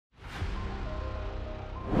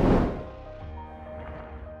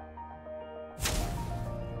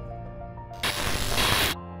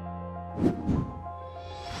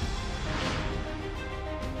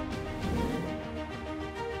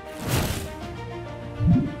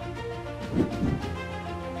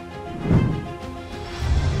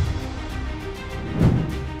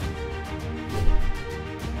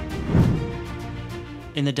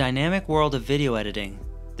In the dynamic world of video editing,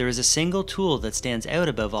 there is a single tool that stands out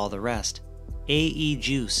above all the rest: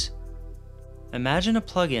 AEjuice. Imagine a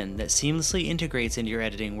plugin that seamlessly integrates into your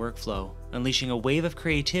editing workflow, unleashing a wave of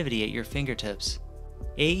creativity at your fingertips.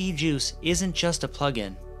 AEjuice isn't just a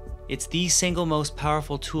plugin, it's the single most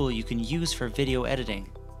powerful tool you can use for video editing.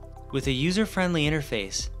 With a user-friendly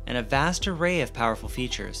interface and a vast array of powerful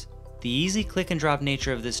features, the easy click and drop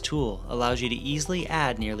nature of this tool allows you to easily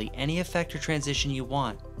add nearly any effect or transition you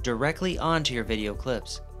want directly onto your video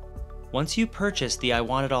clips. Once you purchase the I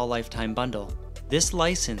Want It All Lifetime Bundle, this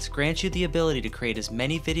license grants you the ability to create as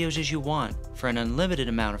many videos as you want for an unlimited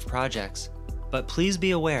amount of projects. But please be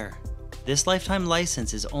aware, this lifetime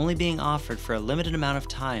license is only being offered for a limited amount of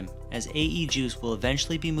time, as AEjuice will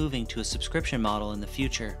eventually be moving to a subscription model in the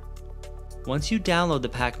future. Once you download the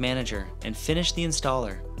pack manager and finish the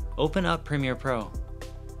installer, open up Premiere Pro.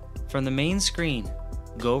 From the main screen,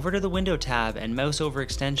 go over to the Window tab and mouse over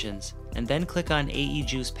Extensions, and then click on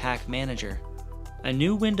AEjuice Pack Manager. A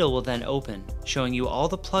new window will then open, showing you all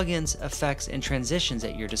the plugins, effects, and transitions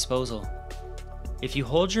at your disposal. If you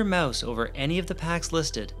hold your mouse over any of the packs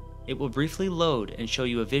listed, it will briefly load and show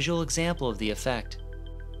you a visual example of the effect.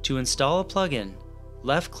 To install a plugin,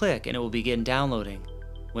 left-click and it will begin downloading.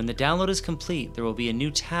 When the download is complete, there will be a new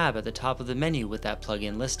tab at the top of the menu with that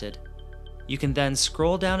plugin listed. You can then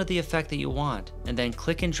scroll down to the effect that you want, and then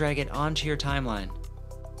click and drag it onto your timeline.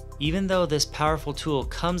 Even though this powerful tool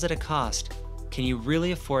comes at a cost, can you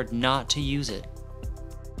really afford not to use it?